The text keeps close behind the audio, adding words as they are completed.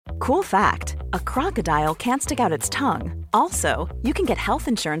Cool fact, a crocodile can't stick out its tongue. Also, you can get health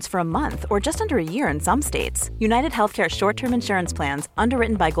insurance for a month or just under a year in some states. United Healthcare short-term insurance plans,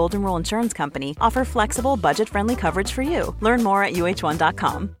 underwritten by Golden Rule Insurance Company, offer flexible, budget-friendly coverage for you. Learn more at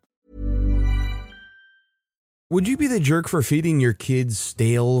uh1.com. Would you be the jerk for feeding your kids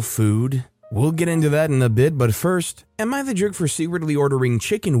stale food? We'll get into that in a bit, but first, am I the jerk for secretly ordering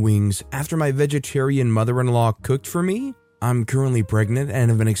chicken wings after my vegetarian mother-in-law cooked for me? I'm currently pregnant and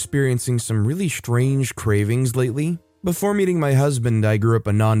have been experiencing some really strange cravings lately. Before meeting my husband, I grew up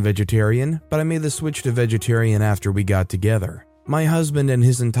a non-vegetarian, but I made the switch to vegetarian after we got together. My husband and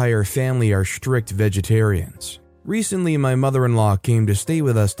his entire family are strict vegetarians. Recently, my mother-in-law came to stay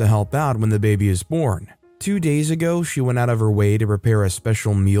with us to help out when the baby is born. 2 days ago, she went out of her way to prepare a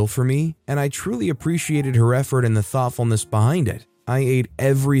special meal for me, and I truly appreciated her effort and the thoughtfulness behind it. I ate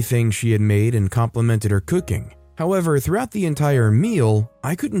everything she had made and complimented her cooking. However, throughout the entire meal,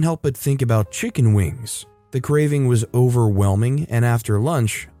 I couldn't help but think about chicken wings. The craving was overwhelming, and after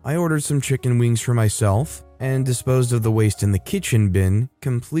lunch, I ordered some chicken wings for myself and disposed of the waste in the kitchen bin,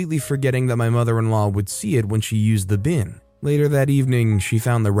 completely forgetting that my mother-in-law would see it when she used the bin. Later that evening, she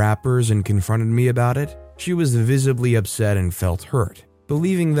found the wrappers and confronted me about it. She was visibly upset and felt hurt,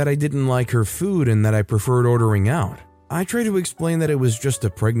 believing that I didn't like her food and that I preferred ordering out. I tried to explain that it was just a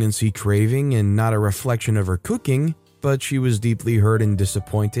pregnancy craving and not a reflection of her cooking, but she was deeply hurt and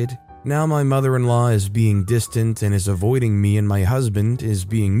disappointed. Now my mother-in-law is being distant and is avoiding me, and my husband is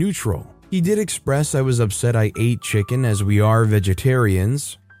being neutral. He did express I was upset I ate chicken as we are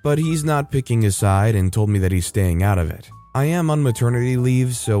vegetarians, but he's not picking a side and told me that he's staying out of it. I am on maternity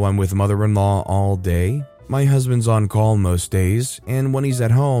leave, so I'm with mother-in-law all day. My husband's on call most days, and when he's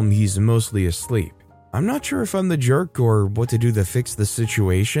at home, he's mostly asleep. I'm not sure if I'm the jerk or what to do to fix the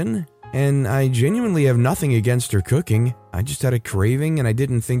situation, and I genuinely have nothing against her cooking. I just had a craving and I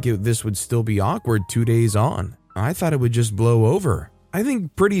didn't think this would still be awkward 2 days on. I thought it would just blow over. I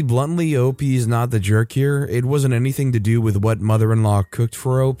think pretty bluntly, OP is not the jerk here. It wasn't anything to do with what mother-in-law cooked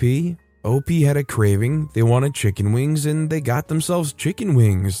for OP. OP had a craving, they wanted chicken wings, and they got themselves chicken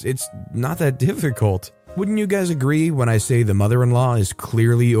wings. It's not that difficult. Wouldn't you guys agree when I say the mother-in-law is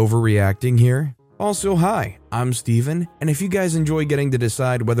clearly overreacting here? Also, hi, I'm Steven, and if you guys enjoy getting to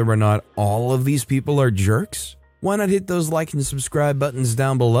decide whether or not all of these people are jerks, why not hit those like and subscribe buttons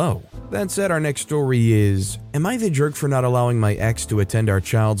down below? That said, our next story is, am I the jerk for not allowing my ex to attend our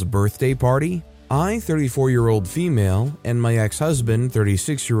child's birthday party? I, 34-year-old female, and my ex-husband,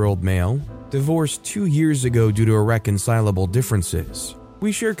 36-year-old male, divorced 2 years ago due to irreconcilable differences.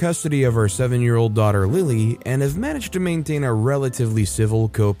 We share custody of our 7-year-old daughter Lily and have managed to maintain a relatively civil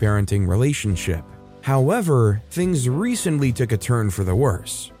co-parenting relationship. However, things recently took a turn for the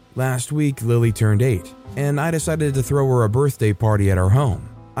worse. Last week, Lily turned 8, and I decided to throw her a birthday party at our home.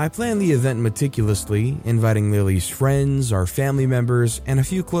 I planned the event meticulously, inviting Lily's friends, our family members, and a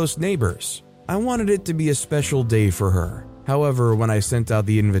few close neighbors. I wanted it to be a special day for her. However, when I sent out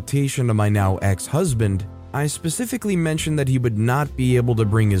the invitation to my now ex-husband, I specifically mentioned that he would not be able to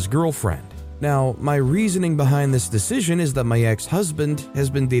bring his girlfriend. Now, my reasoning behind this decision is that my ex-husband has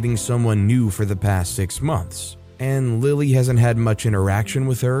been dating someone new for the past 6 months, and Lily hasn't had much interaction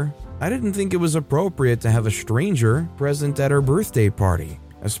with her. I didn't think it was appropriate to have a stranger present at her birthday party,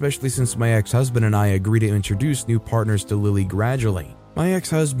 especially since my ex-husband and I agreed to introduce new partners to Lily gradually. My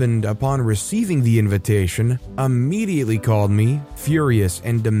ex-husband, upon receiving the invitation, immediately called me, furious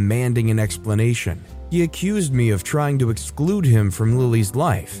and demanding an explanation. He accused me of trying to exclude him from Lily's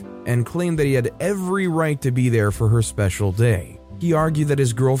life and claimed that he had every right to be there for her special day. He argued that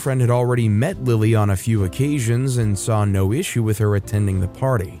his girlfriend had already met Lily on a few occasions and saw no issue with her attending the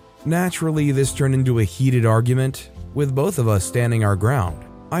party. Naturally, this turned into a heated argument, with both of us standing our ground.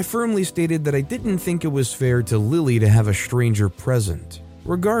 I firmly stated that I didn't think it was fair to Lily to have a stranger present,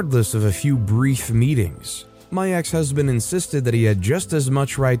 regardless of a few brief meetings. My ex-husband insisted that he had just as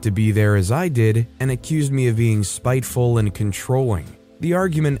much right to be there as I did and accused me of being spiteful and controlling. The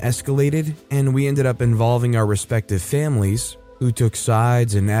argument escalated, and we ended up involving our respective families, who took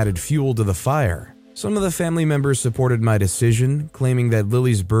sides and added fuel to the fire. Some of the family members supported my decision, claiming that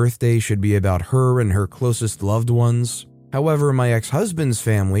Lily's birthday should be about her and her closest loved ones. However, my ex-husband's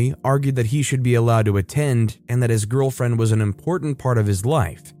family argued that he should be allowed to attend and that his girlfriend was an important part of his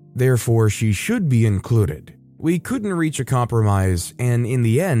life. Therefore, she should be included. We couldn't reach a compromise, and in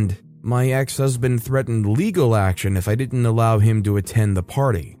the end, my ex-husband threatened legal action if I didn't allow him to attend the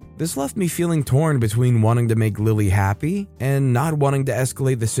party. This left me feeling torn between wanting to make Lily happy and not wanting to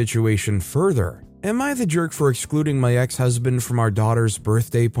escalate the situation further. Am I the jerk for excluding my ex-husband from our daughter's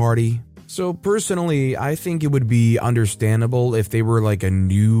birthday party? So personally, I think it would be understandable if they were like a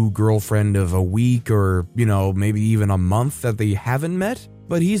new girlfriend of a week or, maybe even a month that they haven't met.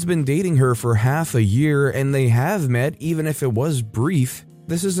 But he's been dating her for half a year and they have met, even if it was brief.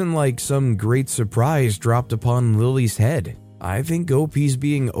 This isn't like some great surprise dropped upon Lily's head. I think OP's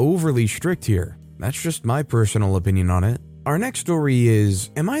being overly strict here. That's just my personal opinion on it. Our next story is,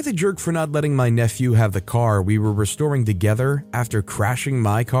 am I the jerk for not letting my nephew have the car we were restoring together after crashing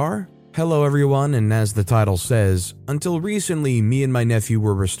my car? Hello everyone, and as the title says, until recently me and my nephew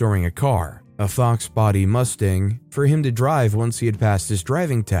were restoring a car, a Fox body Mustang, for him to drive once he had passed his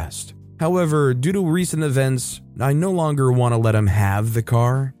driving test. However, due to recent events, I no longer want to let him have the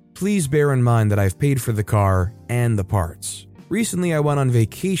car. Please bear in mind that I've paid for the car and the parts. Recently I went on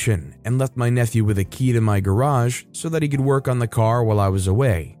vacation and left my nephew with a key to my garage so that he could work on the car while I was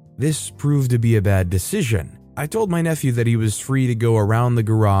away. This proved to be a bad decision. I told my nephew that he was free to go around the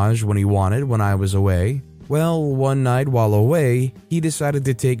garage when he wanted when I was away. Well, one night while away, he decided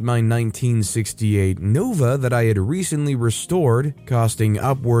to take my 1968 Nova that I had recently restored, costing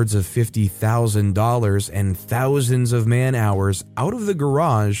upwards of $50,000 and thousands of man-hours, out of the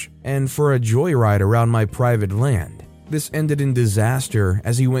garage and for a joyride around my private land. This ended in disaster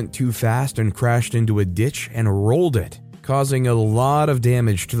as he went too fast and crashed into a ditch and rolled it, causing a lot of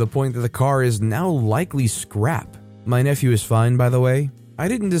damage to the point that the car is now likely scrap. My nephew is fine, by the way. I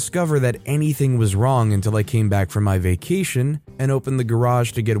didn't discover that anything was wrong until I came back from my vacation and opened the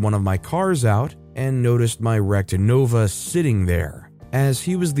garage to get one of my cars out and noticed my wrecked Nova sitting there. As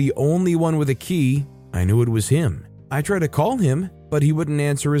he was the only one with a key, I knew it was him. I tried to call him, but he wouldn't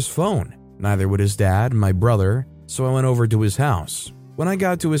answer his phone. Neither would his dad, my brother, so I went over to his house. When I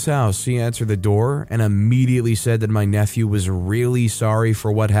got to his house, he answered the door and immediately said that my nephew was really sorry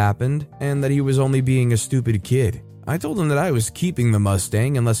for what happened and that he was only being a stupid kid. I told him that I was keeping the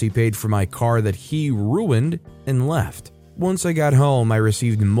Mustang unless he paid for my car that he ruined and left. Once I got home, I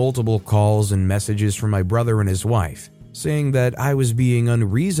received multiple calls and messages from my brother and his wife, saying that I was being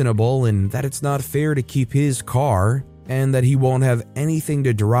unreasonable and that it's not fair to keep his car and that he won't have anything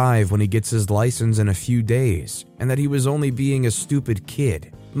to drive when he gets his license in a few days, and that he was only being a stupid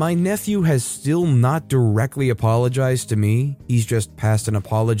kid. My nephew has still not directly apologized to me, he's just passed an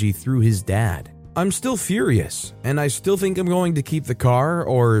apology through his dad. I'm still furious, and I still think I'm going to keep the car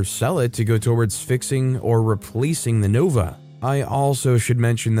or sell it to go towards fixing or replacing the Nova. I also should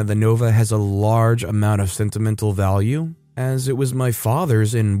mention that the Nova has a large amount of sentimental value, as it was my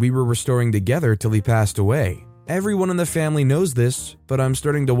father's and we were restoring together till he passed away. Everyone in the family knows this, but I'm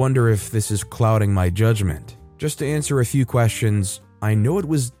starting to wonder if this is clouding my judgment. Just to answer a few questions, I know it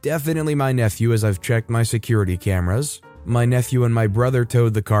was definitely my nephew as I've checked my security cameras. My nephew and my brother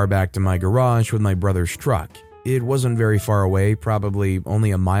towed the car back to my garage with my brother's truck. It wasn't very far away, probably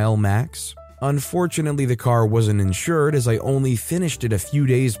only a mile max. Unfortunately, the car wasn't insured as I only finished it a few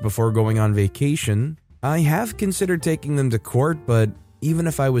days before going on vacation. I have considered taking them to court, but even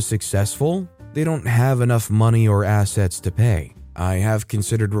if I was successful, they don't have enough money or assets to pay. I have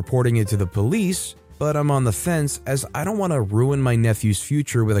considered reporting it to the police, but I'm on the fence as I don't want to ruin my nephew's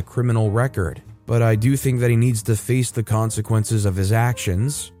future with a criminal record. But I do think that he needs to face the consequences of his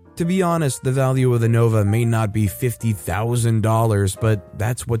actions. To be honest, the value of the Nova may not be $50,000, but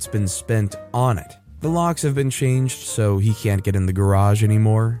that's what's been spent on it. The locks have been changed, so he can't get in the garage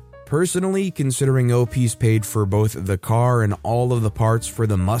anymore. Personally, considering OP's paid for both the car and all of the parts for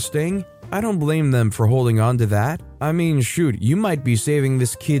the Mustang, I don't blame them for holding on to that. I mean, shoot, you might be saving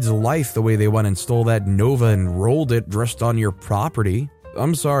this kid's life the way they went and stole that Nova and rolled it just on your property.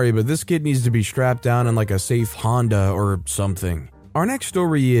 I'm sorry, but this kid needs to be strapped down in like a safe Honda or something. Our next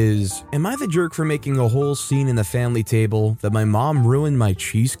story is, am I the jerk for making a whole scene in the family table that my mom ruined my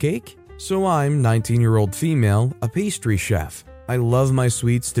cheesecake? So I'm 19-year-old female, a pastry chef. I love my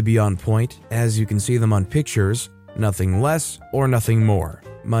sweets to be on point, as you can see them on pictures, nothing less or nothing more.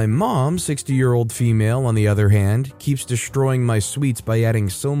 My mom, 60-year-old female, on the other hand, keeps destroying my sweets by adding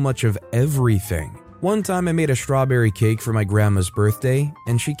so much of everything. One time I made a strawberry cake for my grandma's birthday,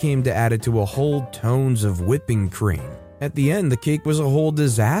 and she came to add it to a whole tons of whipping cream. At the end, the cake was a whole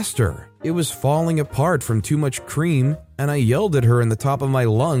disaster. It was falling apart from too much cream, and I yelled at her in the top of my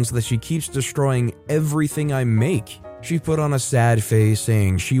lungs that she keeps destroying everything I make. She put on a sad face,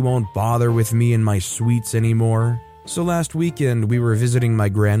 saying she won't bother with me and my sweets anymore. So last weekend, we were visiting my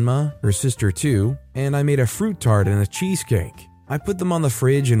grandma, her sister too, and I made a fruit tart and a cheesecake. I put them on the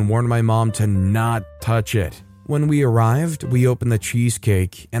fridge and warned my mom to not touch it. When we arrived, we opened the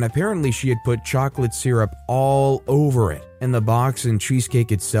cheesecake, and apparently she had put chocolate syrup all over it, and the box and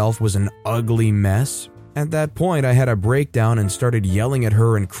cheesecake itself was an ugly mess. At that point, I had a breakdown and started yelling at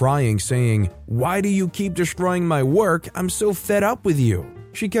her and crying, saying, "Why do you keep destroying my work? I'm so fed up with you."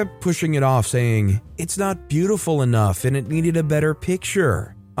 She kept pushing it off, saying, "It's not beautiful enough and it needed a better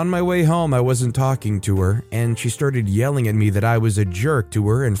picture." On my way home, I wasn't talking to her, and she started yelling at me that I was a jerk to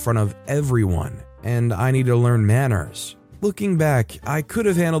her in front of everyone, and I need to learn manners. Looking back, I could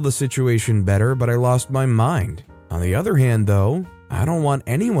have handled the situation better, but I lost my mind. On the other hand, though, I don't want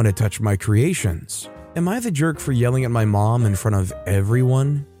anyone to touch my creations. Am I the jerk for yelling at my mom in front of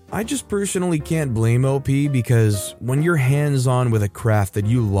everyone? I just personally can't blame OP because when you're hands-on with a craft that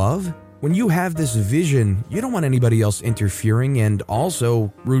you love, when you have this vision, you don't want anybody else interfering and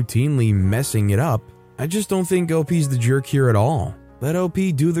also routinely messing it up. I just don't think OP's the jerk here at all. Let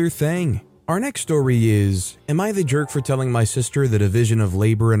OP do their thing. Our next story is, am I the jerk for telling my sister the division of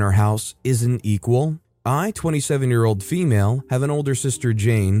labor in our house isn't equal? I, 27-year-old female, have an older sister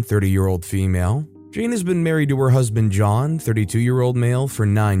Jane, 30-year-old female. Jane has been married to her husband John, 32-year-old male, for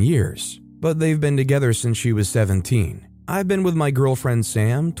 9 years, but they've been together since she was 17. I've been with my girlfriend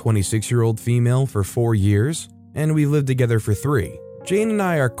Sam, 26-year-old female, for 4 years, and we lived together for 3. Jane and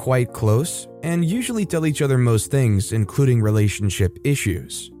I are quite close and usually tell each other most things, including relationship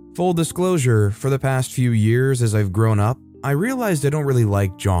issues. Full disclosure, for the past few years as I've grown up, I realized I don't really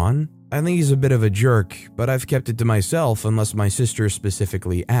like John. I think he's a bit of a jerk, but I've kept it to myself unless my sister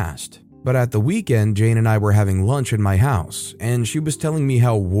specifically asked. But at the weekend, Jane and I were having lunch at my house, and she was telling me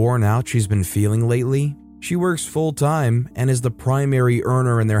how worn out she's been feeling lately. She works full-time and is the primary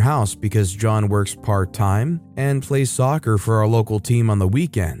earner in their house because John works part-time and plays soccer for our local team on the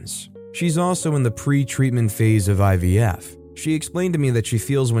weekends. She's also in the pre-treatment phase of IVF. She explained to me that she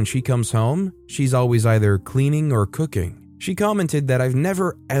feels when she comes home, she's always either cleaning or cooking. She commented that I've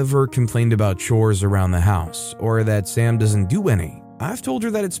never ever complained about chores around the house or that Sam doesn't do any. I've told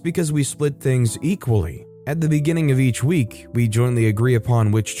her that it's because we split things equally. At the beginning of each week, we jointly agree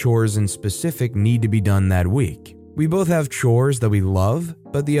upon which chores in specific need to be done that week. We both have chores that we love,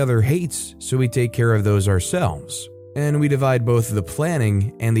 but the other hates, so we take care of those ourselves. And we divide both the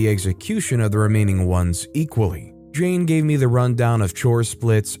planning and the execution of the remaining ones equally. Jane gave me the rundown of chore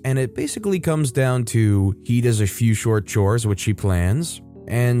splits, and it basically comes down to he does a few short chores, which she plans,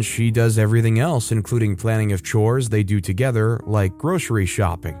 and she does everything else, including planning of chores they do together, like grocery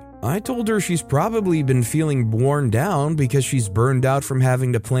shopping. I told her she's probably been feeling worn down because she's burned out from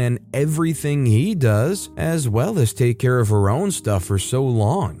having to plan everything he does, as well as take care of her own stuff for so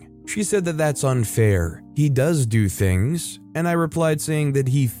long. She said that that's unfair. He does do things, and I replied saying that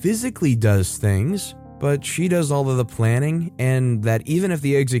he physically does things, but she does all of the planning, and that even if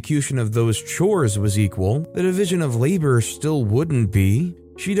the execution of those chores was equal, the division of labor still wouldn't be.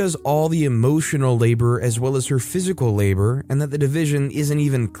 She does all the emotional labor as well as her physical labor, and that the division isn't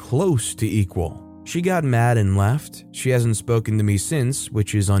even close to equal. She got mad and left. She hasn't spoken to me since,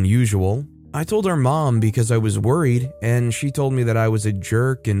 which is unusual. I told her mom because I was worried, and she told me that I was a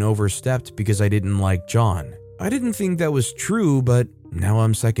jerk and overstepped because I didn't like John. I didn't think that was true, but now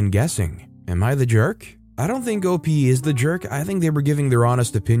I'm second guessing. Am I the jerk? I don't think OP is the jerk. I think they were giving their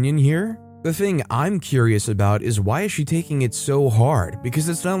honest opinion here. The thing I'm curious about is why is she taking it so hard? Because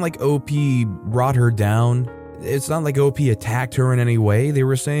it's not like OP brought her down. It's not like OP attacked her in any way. They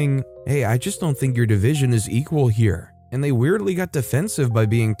were saying, hey, I just don't think your division is equal here. And they weirdly got defensive by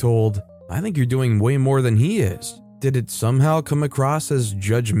being told, I think you're doing way more than he is. Did it somehow come across as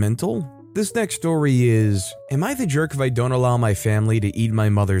judgmental? This next story is, am I the jerk if I don't allow my family to eat my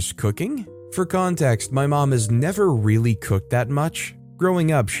mother's cooking? For context, my mom has never really cooked that much.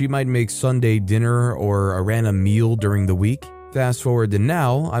 Growing up, she might make Sunday dinner or a random meal during the week. Fast forward to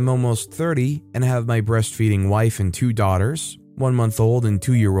now, I'm almost 30 and have my breastfeeding wife and 2 daughters, 1-month-old and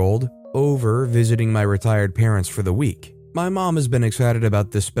 2-year-old, over visiting my retired parents for the week. My mom has been excited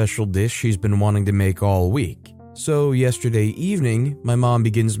about this special dish she's been wanting to make all week. So yesterday evening, my mom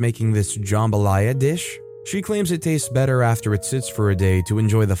begins making this jambalaya dish. She claims it tastes better after it sits for a day to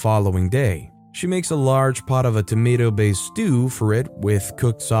enjoy the following day. She makes a large pot of a tomato-based stew for it with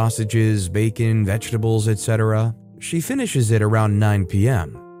cooked sausages, bacon, vegetables, etc. She finishes it around 9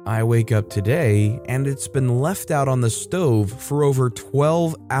 p.m. I wake up today and it's been left out on the stove for over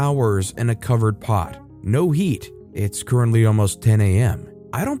 12 hours in a covered pot. No heat. It's currently almost 10 a.m.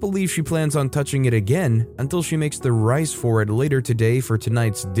 I don't believe she plans on touching it again until she makes the rice for it later today for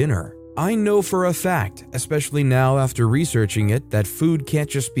tonight's dinner. I know for a fact, especially now after researching it, that food can't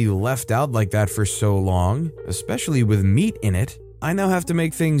just be left out like that for so long, especially with meat in it. I now have to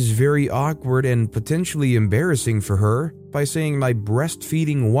make things very awkward and potentially embarrassing for her by saying my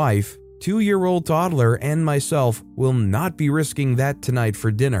breastfeeding wife, 2-year-old toddler, and myself will not be risking that tonight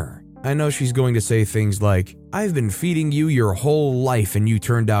for dinner. I know she's going to say things like, "I've been feeding you your whole life and you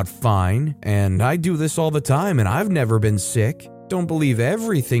turned out fine, and I do this all the time and I've never been sick. Don't believe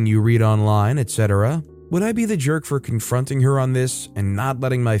everything you read online, etc." Would I be the jerk for confronting her on this and not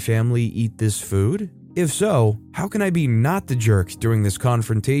letting my family eat this food? If so, how can I be not the jerk during this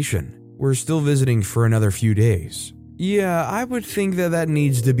confrontation? We're still visiting for another few days. Yeah, I would think that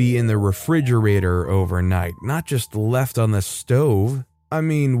needs to be in the refrigerator overnight, not just left on the stove. I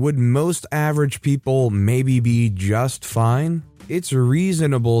mean, would most average people maybe be just fine? It's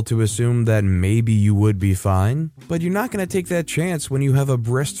reasonable to assume that maybe you would be fine, but you're not going to take that chance when you have a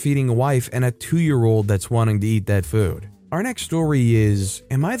breastfeeding wife and a 2-year-old that's wanting to eat that food. Our next story is,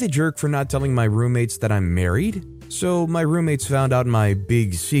 am I the jerk for not telling my roommates that I'm married? So my roommates found out my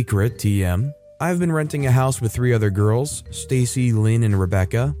big secret, TM. I've been renting a house with 3 other girls, Stacy, Lynn, and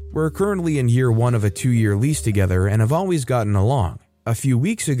Rebecca. We're currently in year 1 of a 2-year lease together and have always gotten along. A few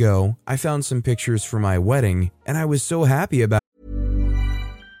weeks ago, I found some pictures for my wedding, and I was so happy about.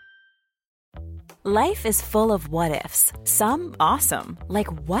 Life is full of what-ifs. Some awesome,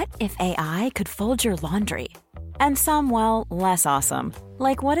 like what if AI could fold your laundry? And some, well, less awesome,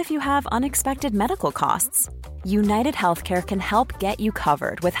 like what if you have unexpected medical costs? United Healthcare can help get you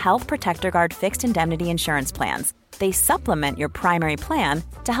covered with Health Protector Guard fixed indemnity insurance plans. They supplement your primary plan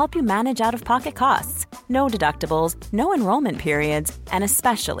to help you manage out-of-pocket costs. No deductibles, no enrollment periods, and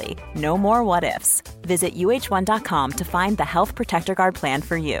especially no more what-ifs. Visit uh1.com to find the Health Protector Guard plan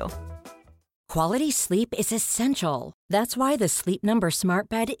for you. Quality sleep is essential. That's why the Sleep Number Smart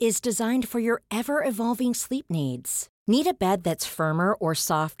Bed is designed for your ever-evolving sleep needs. Need a bed that's firmer or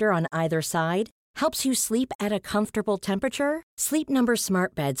softer on either side? Helps you sleep at a comfortable temperature? Sleep Number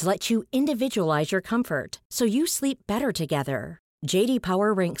Smart Beds let you individualize your comfort, so you sleep better together. J.D.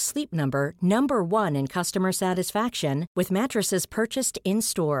 Power ranks Sleep Number number 1 in customer satisfaction with mattresses purchased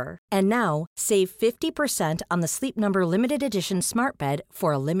in-store. And now, save 50% on the Sleep Number Limited Edition Smart Bed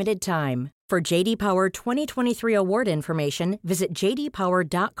for a limited time. For J.D. Power 2023 award information, visit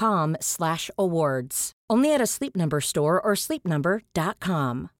jdpower.com/awards. Only at a Sleep Number store or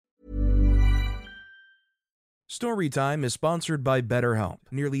sleepnumber.com. Storytime is sponsored by BetterHelp.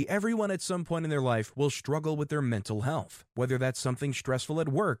 Nearly everyone at some point in their life will struggle with their mental health, whether that's something stressful at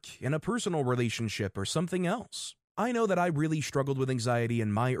work, in a personal relationship, or something else. I know that I really struggled with anxiety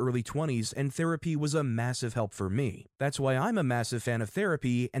in my early 20s, and therapy was a massive help for me. That's why I'm a massive fan of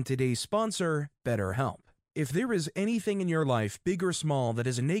therapy and today's sponsor, BetterHelp. If there is anything in your life, big or small, that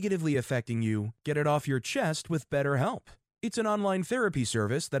is negatively affecting you, get it off your chest with BetterHelp. It's an online therapy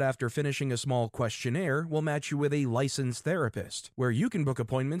service that after finishing a small questionnaire will match you with a licensed therapist, where you can book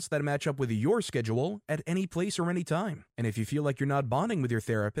appointments that match up with your schedule at any place or any time. And if you feel like you're not bonding with your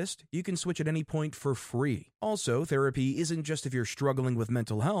therapist, you can switch at any point for free. Also, therapy isn't just if you're struggling with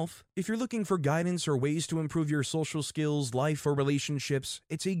mental health. If you're looking for guidance or ways to improve your social skills, life, or relationships,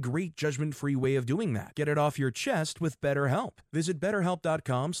 it's a great judgment-free way of doing that. Get it off your chest with BetterHelp. Visit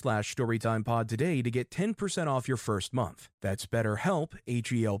BetterHelp.com/StorytimePod today to get 10% off your first month. That's BetterHelp,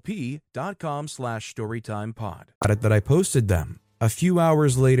 HELP.com/StorytimePod. That I posted them. A few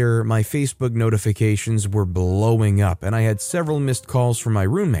hours later, my Facebook notifications were blowing up and I had several missed calls from my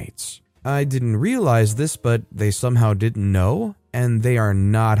roommates. I didn't realize this, but they somehow didn't know, and they are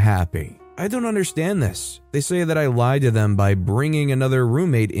not happy. I don't understand this. They say that I lied to them by bringing another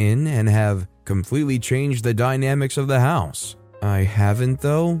roommate in and have completely changed the dynamics of the house. I haven't,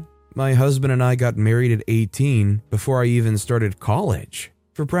 though. My husband and I got married at 18 before I even started college.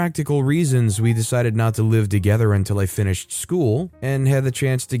 For practical reasons, we decided not to live together until I finished school and had the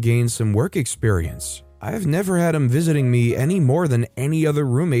chance to gain some work experience. I've never had him visiting me any more than any other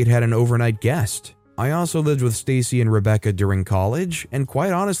roommate had an overnight guest. I also lived with Stacy and Rebecca during college, and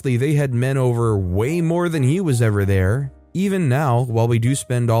quite honestly, they had men over way more than he was ever there. Even now, while we do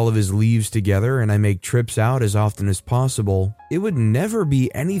spend all of his leaves together and I make trips out as often as possible, it would never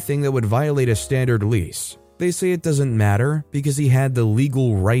be anything that would violate a standard lease. They say it doesn't matter because he had the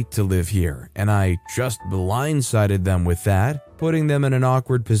legal right to live here, and I just blindsided them with that, putting them in an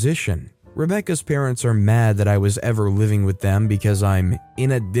awkward position. Rebecca's parents are mad that I was ever living with them because I'm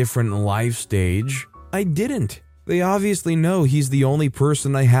in a different life stage. I didn't. They obviously know he's the only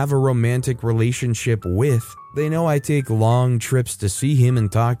person I have a romantic relationship with. They know I take long trips to see him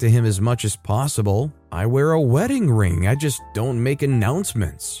and talk to him as much as possible. I wear a wedding ring, I just don't make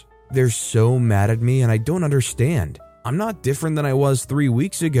announcements. They're so mad at me and I don't understand. I'm not different than I was 3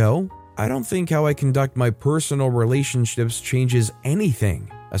 weeks ago. I don't think how I conduct my personal relationships changes anything.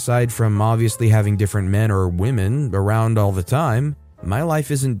 Aside from obviously having different men or women around all the time, my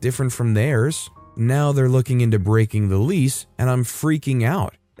life isn't different from theirs. Now they're looking into breaking the lease and I'm freaking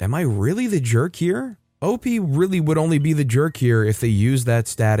out. am I really the jerk here? OP really would only be the jerk here if they used that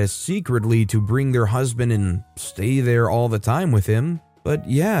status secretly to bring their husband and stay there all the time with him. But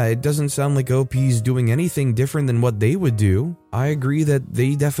yeah, it doesn't sound like OP's doing anything different than what they would do. I agree that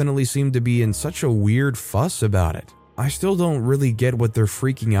they definitely seem to be in such a weird fuss about it. I still don't really get what they're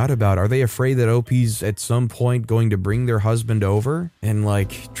freaking out about. Are they afraid that OP's at some point going to bring their husband over and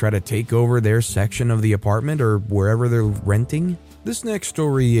try to take over their section of the apartment or wherever they're renting? This next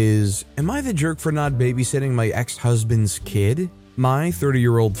story is, am I the jerk for not babysitting my ex-husband's kid? My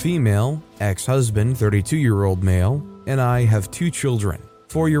 30-year-old female, ex-husband, 32-year-old male, and I have 2 children,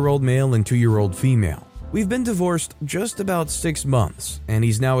 4-year-old male and 2-year-old female. We've been divorced just about 6 months, and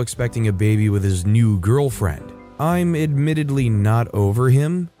he's now expecting a baby with his new girlfriend. I'm admittedly not over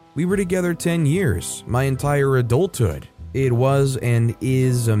him. We were together 10 years, my entire adulthood. It was and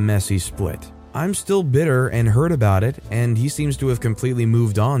is a messy split. I'm still bitter and hurt about it, and he seems to have completely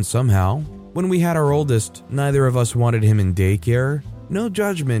moved on somehow. When we had our oldest, neither of us wanted him in daycare. No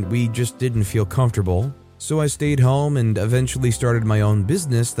judgment, we just didn't feel comfortable. So I stayed home and eventually started my own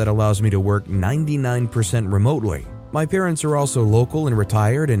business that allows me to work 99% remotely. My parents are also local and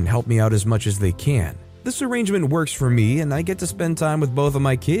retired and help me out as much as they can. This arrangement works for me and I get to spend time with both of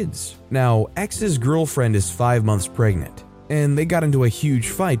my kids. Now, X's girlfriend is 5 months pregnant, and they got into a huge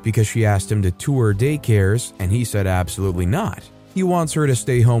fight because she asked him to tour daycares and he said absolutely not. He wants her to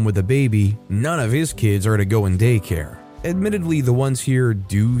stay home with the baby. None of his kids are to go in daycare. Admittedly, the ones here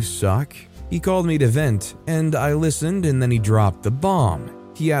do suck. He called me to vent, and I listened, and then he dropped the bomb.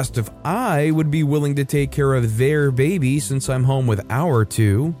 He asked if I would be willing to take care of their baby since I'm home with our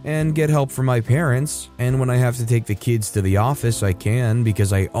 2 and get help from my parents, and when I have to take the kids to the office, I can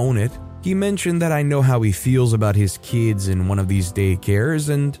because I own it. He mentioned that I know how he feels about his kids in one of these daycares,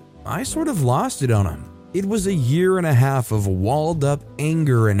 and I sort of lost it on him. It was a 1.5 years of walled up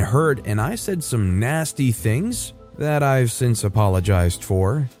anger and hurt, and I said some nasty things that I've since apologized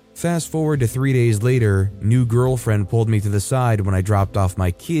for. Fast forward to 3 days later, new girlfriend pulled me to the side when I dropped off my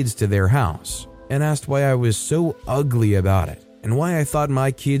kids to their house and asked why I was so ugly about it and why I thought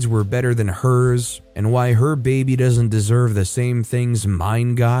my kids were better than hers and why her baby doesn't deserve the same things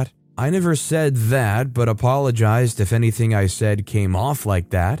mine got. I never said that, but apologized if anything I said came off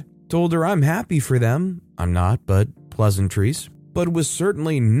like that. Told her I'm happy for them. I'm not, but pleasantries. But was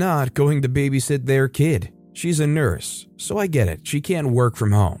certainly not going to babysit their kid. She's a nurse, so I get it. She can't work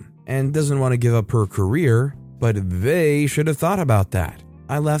from home and doesn't want to give up her career, but they should have thought about that.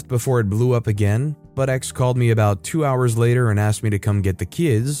 I left before it blew up again, but X called me about 2 hours later and asked me to come get the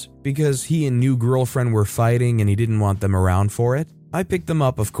kids because he and new girlfriend were fighting and he didn't want them around for it. I picked them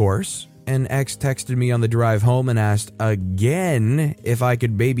up, of course, and X texted me on the drive home and asked again if I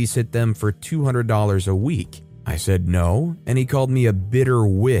could babysit them for $200 a week. I said no, and he called me a bitter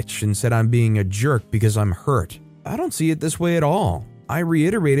witch and said I'm being a jerk because I'm hurt. I don't see it this way at all. I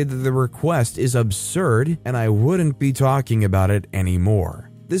reiterated that the request is absurd and I wouldn't be talking about it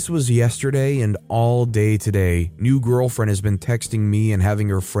anymore. This was yesterday, and all day today, new girlfriend has been texting me and having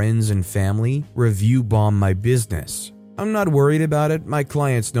her friends and family review bomb my business. I'm not worried about it, my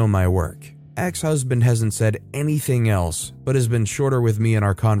clients know my work. Ex-husband hasn't said anything else, but has been shorter with me in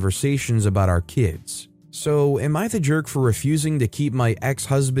our conversations about our kids. So, am I the jerk for refusing to keep my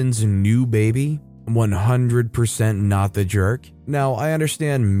ex-husband's new baby? 100% not the jerk. Now, I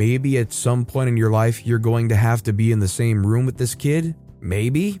understand maybe at some point in your life you're going to have to be in the same room with this kid.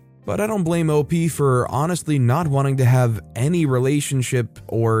 Maybe. But I don't blame OP for honestly not wanting to have any relationship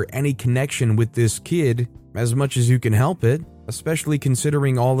or any connection with this kid as much as you can help it, especially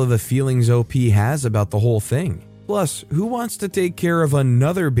considering all of the feelings OP has about the whole thing. Plus, who wants to take care of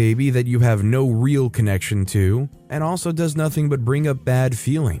another baby that you have no real connection to and also does nothing but bring up bad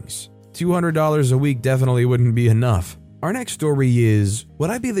feelings? $200 a week definitely wouldn't be enough. Our next story is, would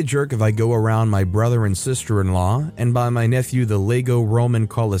I be the jerk if I go around my brother and sister-in-law and buy my nephew the Lego Roman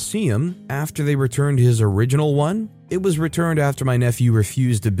Colosseum after they returned his original one? It was returned after my nephew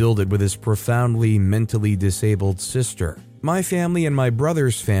refused to build it with his profoundly mentally disabled sister. My family and my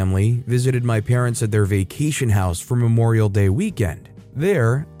brother's family visited my parents at their vacation house for Memorial Day weekend.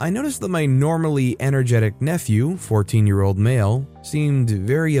 There, I noticed that my normally energetic nephew, 14-year-old male, seemed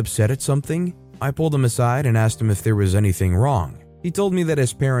very upset at something. I pulled him aside and asked him if there was anything wrong. He told me that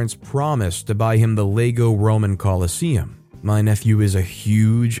his parents promised to buy him the Lego Roman Colosseum. My nephew is a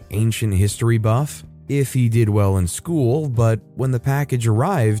huge ancient history buff, if he did well in school, but when the package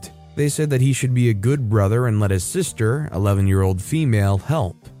arrived, they said that he should be a good brother and let his sister, 11-year-old female,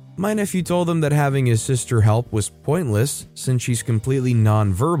 help. My nephew told them that having his sister help was pointless since she's completely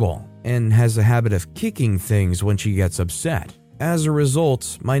nonverbal and has a habit of kicking things when she gets upset. As a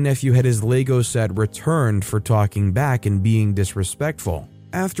result, my nephew had his Lego set returned for talking back and being disrespectful.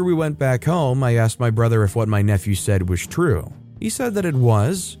 After we went back home, I asked my brother if what my nephew said was true. He said that it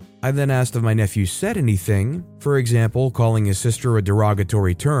was. I then asked if my nephew said anything, for example, calling his sister a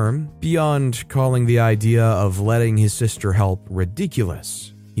derogatory term, beyond calling the idea of letting his sister help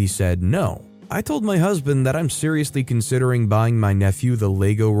ridiculous. He said no. I told my husband that I'm seriously considering buying my nephew the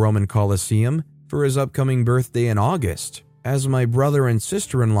Lego Roman Colosseum for his upcoming birthday in August, as my brother and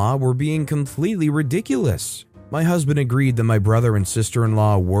sister-in-law were being completely ridiculous. My husband agreed that my brother and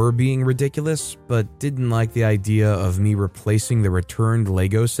sister-in-law were being ridiculous, but didn't like the idea of me replacing the returned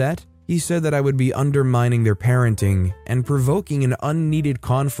Lego set. He said that I would be undermining their parenting and provoking an unneeded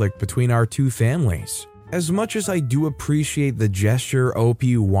conflict between our two families. As much as I do appreciate the gesture OP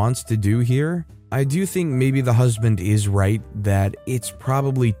wants to do here, I do think maybe the husband is right that it's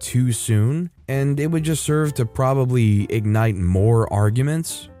probably too soon, and it would just serve to probably ignite more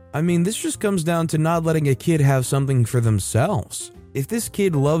arguments. I mean, this just comes down to not letting a kid have something for themselves. If this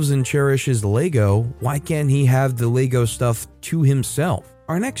kid loves and cherishes Lego, why can't he have the Lego stuff to himself?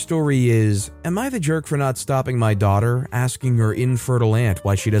 Our next story is, am I the jerk for not stopping my daughter asking her infertile aunt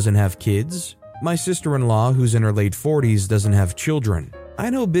why she doesn't have kids? My sister-in-law, who's in her late 40s, doesn't have children. I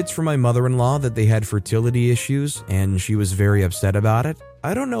know bits from my mother-in-law that they had fertility issues, and she was very upset about it.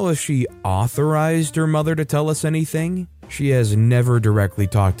 I don't know if she authorized her mother to tell us anything. She has never directly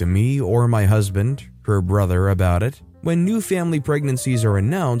talked to me or my husband, her brother, about it. When new family pregnancies are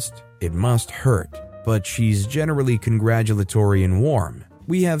announced, it must hurt, but she's generally congratulatory and warm.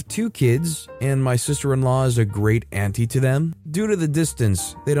 We have 2 kids, and my sister-in-law is a great auntie to them. Due to the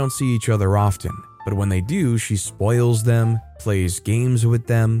distance, they don't see each other often, but when they do, she spoils them, plays games with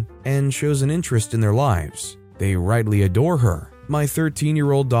them, and shows an interest in their lives. They rightly adore her. My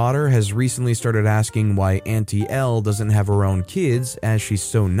 13-year-old daughter has recently started asking why Auntie Elle doesn't have her own kids as she's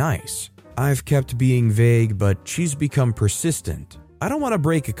so nice. I've kept being vague, but she's become persistent. I don't want to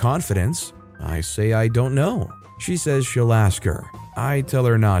break a confidence. I say I don't know. She says she'll ask her. I tell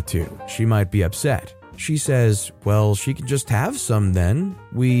her not to. She might be upset. She says, well, she can just have some then.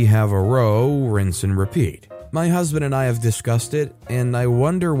 We have a row, rinse and repeat. My husband and I have discussed it, and I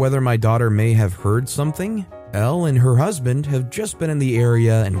wonder whether my daughter may have heard something. Elle and her husband have just been in the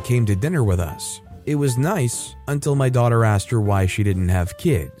area and came to dinner with us. It was nice until my daughter asked her why she didn't have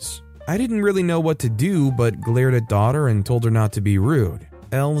kids. I didn't really know what to do, but glared at daughter and told her not to be rude.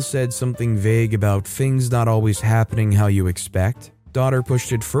 Elle said something vague about things not always happening how you expect. Daughter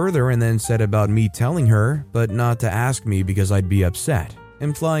pushed it further and then said about me telling her, but not to ask me because I'd be upset,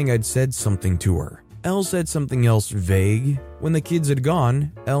 implying I'd said something to her. Elle said something else vague. When the kids had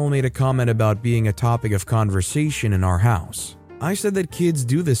gone, Elle made a comment about being a topic of conversation in our house. I said that kids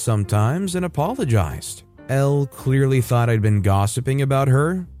do this sometimes and apologized. Elle clearly thought I'd been gossiping about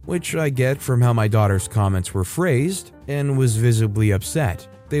her, which I get from how my daughter's comments were phrased, and was visibly upset.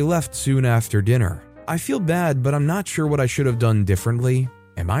 They left soon after dinner. I feel bad, but I'm not sure what I should have done differently.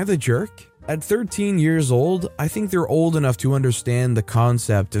 Am I the jerk? At 13 years old, I think they're old enough to understand the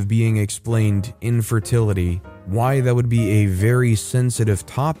concept of being explained infertility, why that would be a very sensitive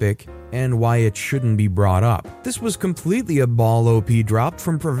topic, and why it shouldn't be brought up. This was completely a ball OP dropped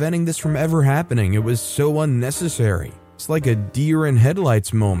from preventing this from ever happening. It was so unnecessary. It's like a deer in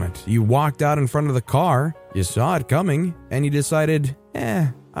headlights moment. You walked out in front of the car, you saw it coming, and you decided,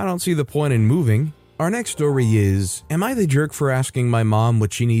 I don't see the point in moving. Our next story is, am I the jerk for asking my mom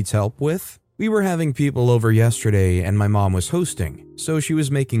what she needs help with? We were having people over yesterday and my mom was hosting, so she was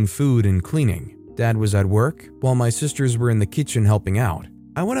making food and cleaning. Dad was at work, while my sisters were in the kitchen helping out.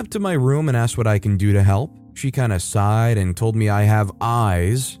 I went up to my room and asked what I can do to help. She kind of sighed and told me I have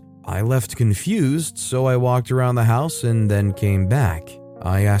eyes. I left confused, so I walked around the house and then came back.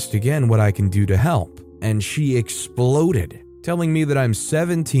 I asked again what I can do to help, and she exploded, telling me that I'm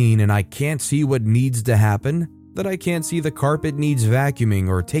 17 and I can't see what needs to happen, that I can't see the carpet needs vacuuming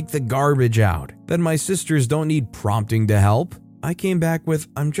or take the garbage out, that my sisters don't need prompting to help. I came back with,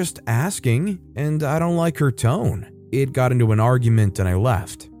 I'm just asking, and I don't like her tone. It got into an argument and I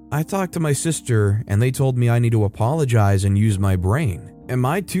left. I talked to my sister and they told me I need to apologize and use my brain. Am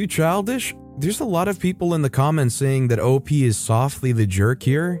I too childish? There's a lot of people in the comments saying that OP is softly the jerk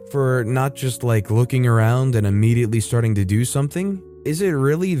here for not just looking around and immediately starting to do something. Is it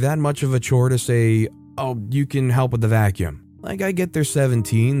really that much of a chore to say, oh, you can help with the vacuum? I get they're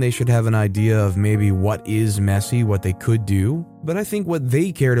 17, they should have an idea of maybe what is messy, what they could do. But I think what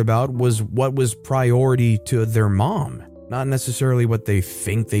they cared about was what was priority to their mom, not necessarily what they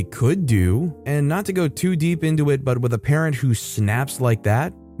think they could do. And not to go too deep into it, but with a parent who snaps like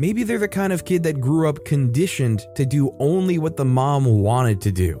that, Maybe they're the kind of kid that grew up conditioned to do only what the mom wanted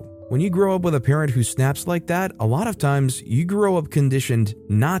to do. When you grow up with a parent who snaps like that, a lot of times you grow up conditioned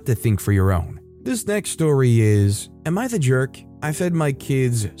not to think for your own. This next story is, am I the jerk? I fed my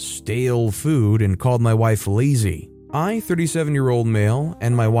kids stale food and called my wife lazy. I, 37-year-old male,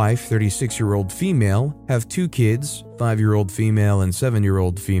 and my wife, 36-year-old female, have 2 kids, 5-year-old female and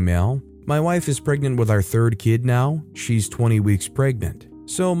 7-year-old female. My wife is pregnant with our 3rd kid now. She's 20 weeks pregnant.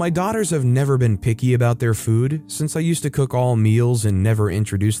 So my daughters have never been picky about their food since I used to cook all meals and never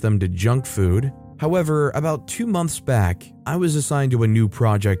introduced them to junk food. However, about 2 months back, I was assigned to a new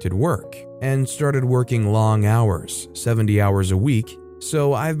project at work and started working long hours, 70 hours a week,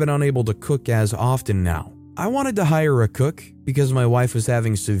 so I've been unable to cook as often now. I wanted to hire a cook because my wife was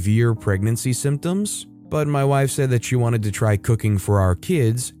having severe pregnancy symptoms, but my wife said that she wanted to try cooking for our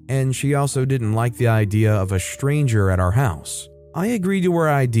kids, and she also didn't like the idea of a stranger at our house. I agreed to her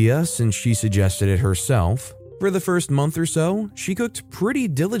idea since she suggested it herself. For the first month or so, she cooked pretty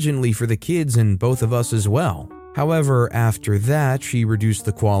diligently for the kids and both of us as well. However, after that, she reduced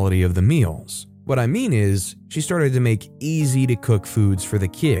the quality of the meals. What I mean is, she started to make easy-to-cook foods for the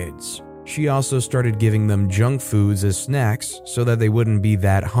kids. She also started giving them junk foods as snacks so that they wouldn't be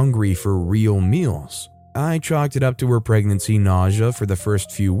that hungry for real meals. I chalked it up to her pregnancy nausea for the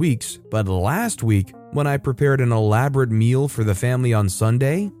first few weeks, but last week, when I prepared an elaborate meal for the family on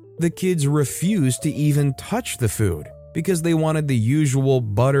Sunday, the kids refused to even touch the food because they wanted the usual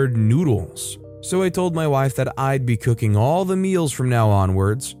buttered noodles. So I told my wife that I'd be cooking all the meals from now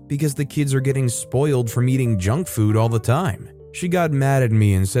onwards because the kids are getting spoiled from eating junk food all the time. She got mad at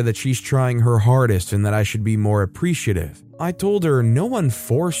me and said that she's trying her hardest and that I should be more appreciative. I told her no one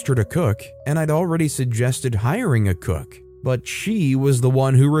forced her to cook, and I'd already suggested hiring a cook, but she was the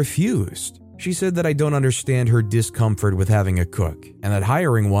one who refused. She said that I don't understand her discomfort with having a cook, and that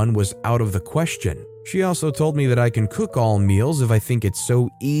hiring one was out of the question. She also told me that I can cook all meals if I think it's so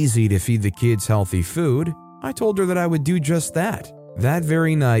easy to feed the kids healthy food. I told her that I would do just that. That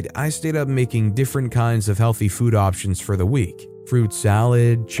very night, I stayed up making different kinds of healthy food options for the week. Fruit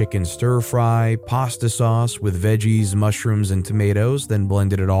salad, chicken stir-fry, pasta sauce with veggies, mushrooms, and tomatoes, then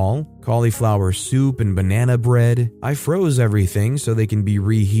blended it all, cauliflower soup and banana bread. I froze everything so they can be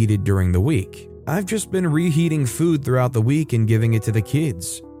reheated during the week. I've just been reheating food throughout the week and giving it to the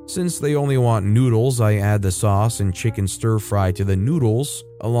kids. Since they only want noodles, I add the sauce and chicken stir-fry to the noodles,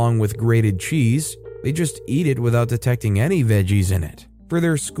 along with grated cheese. They just eat it without detecting any veggies in it. For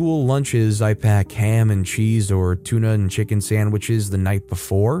their school lunches, I pack ham and cheese or tuna and chicken sandwiches the night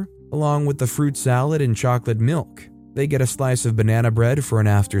before, along with the fruit salad and chocolate milk. They get a slice of banana bread for an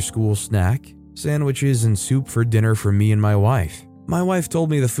after-school snack, sandwiches and soup for dinner for me and my wife. My wife told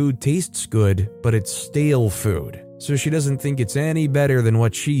me the food tastes good, but it's stale food, so she doesn't think it's any better than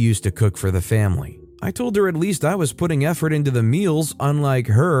what she used to cook for the family. I told her at least I was putting effort into the meals, unlike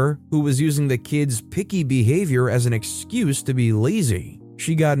her, who was using the kids' picky behavior as an excuse to be lazy.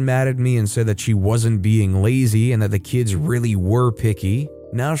 She got mad at me and said that she wasn't being lazy and that the kids really were picky.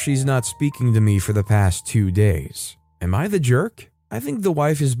 Now she's not speaking to me for the past 2 days. Am I the jerk? I think the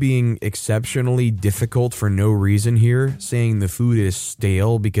wife is being exceptionally difficult for no reason here, saying the food is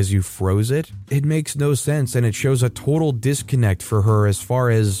stale because you froze it. It makes no sense, and it shows a total disconnect for her as far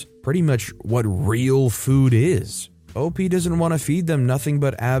as pretty much what real food is. OP doesn't want to feed them nothing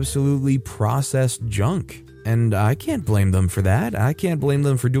but absolutely processed junk. And I can't blame them for that. I can't blame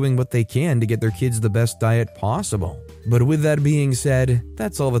them for doing what they can to get their kids the best diet possible. But with that being said,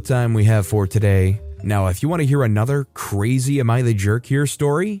 that's all the time we have for today. Now, if you want to hear another crazy Am I the Jerk Here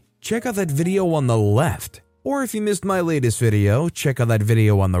story, check out that video on the left. Or if you missed my latest video, check out that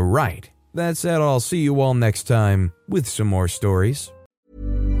video on the right. That said, I'll see you all next time with some more stories.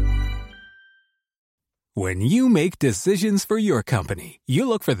 When you make decisions for your company, you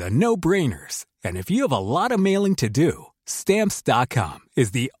look for the no-brainers. And if you have a lot of mailing to do, Stamps.com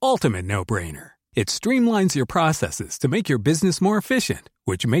is the ultimate no-brainer. It streamlines your processes to make your business more efficient,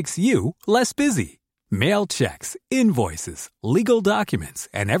 which makes you less busy. Mail checks, invoices, legal documents,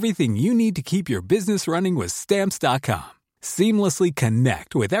 and everything you need to keep your business running with Stamps.com. Seamlessly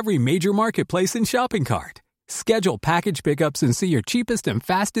connect with every major marketplace and shopping cart. Schedule package pickups and see your cheapest and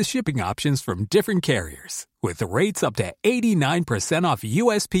fastest shipping options from different carriers. With rates up to 89% off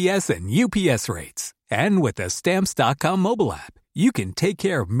USPS and UPS rates. And with the Stamps.com mobile app, you can take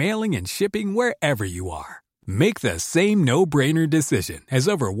care of mailing and shipping wherever you are. Make the same no-brainer decision as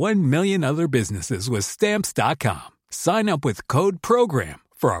over 1 million other businesses with Stamps.com. Sign up with code PROGRAM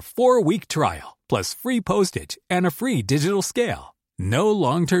for a 4-week trial, plus free postage and a free digital scale. No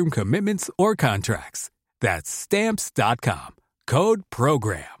long-term commitments or contracts. That's Stamps.com. Code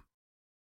PROGRAM.